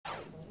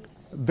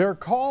They're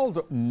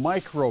called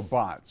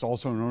Microbots,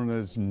 also known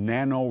as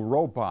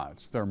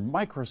nanorobots. They're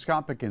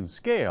microscopic in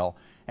scale,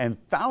 and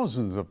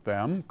thousands of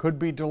them could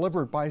be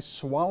delivered by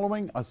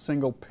swallowing a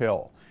single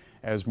pill.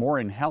 As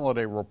Maureen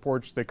Halliday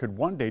reports, they could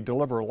one day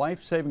deliver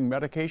life-saving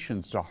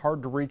medications to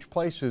hard-to-reach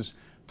places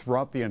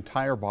throughout the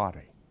entire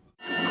body.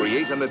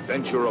 Create an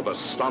adventure of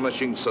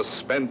astonishing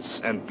suspense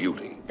and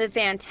beauty. The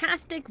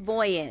Fantastic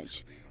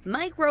Voyage.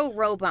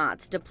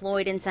 Micro-robots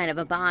deployed inside of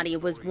a body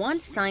was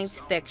once science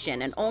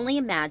fiction and only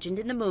imagined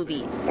in the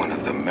movies. One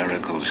of the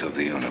miracles of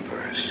the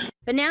universe.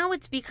 But now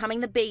it's becoming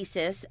the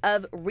basis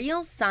of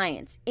real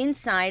science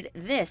inside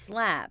this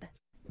lab.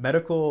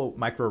 Medical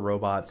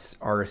micro-robots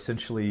are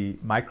essentially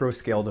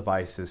micro-scale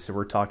devices, so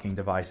we're talking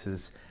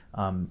devices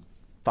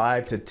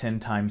 5 to 10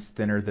 times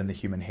thinner than the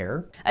human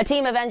hair. A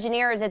team of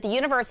engineers at the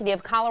University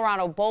of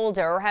Colorado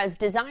Boulder has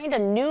designed a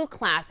new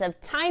class of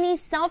tiny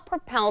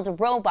self-propelled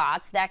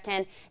robots that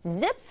can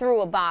zip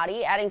through a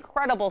body at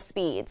incredible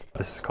speeds.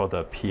 This is called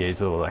a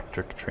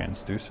piezoelectric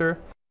transducer.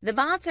 The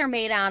bots are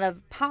made out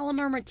of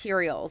polymer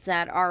materials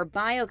that are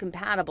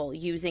biocompatible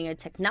using a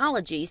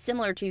technology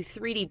similar to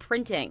 3D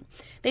printing.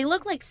 They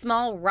look like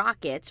small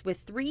rockets with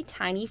 3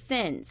 tiny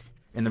fins.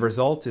 And the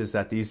result is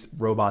that these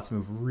robots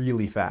move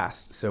really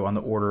fast, so on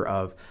the order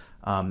of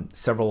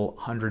several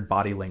hundred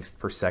body lengths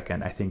per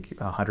second, I think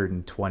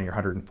 120 or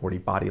 140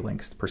 body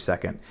lengths per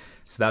second.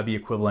 So that would be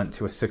equivalent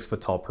to a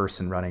 6-foot-tall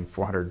person running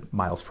 400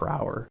 miles per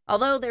hour.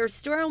 Although there's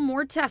still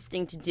more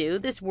testing to do,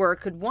 this work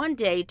could one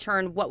day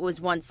turn what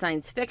was once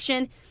science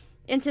fiction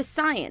into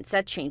science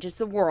that changes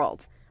the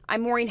world.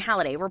 I'm Maureen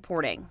Halliday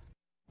reporting.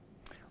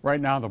 Right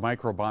now, the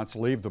microbots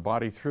leave the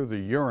body through the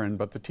urine,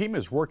 but the team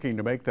is working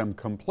to make them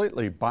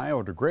completely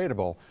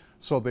biodegradable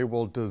so they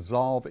will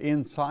dissolve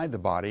inside the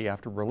body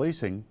after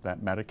releasing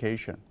that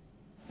medication.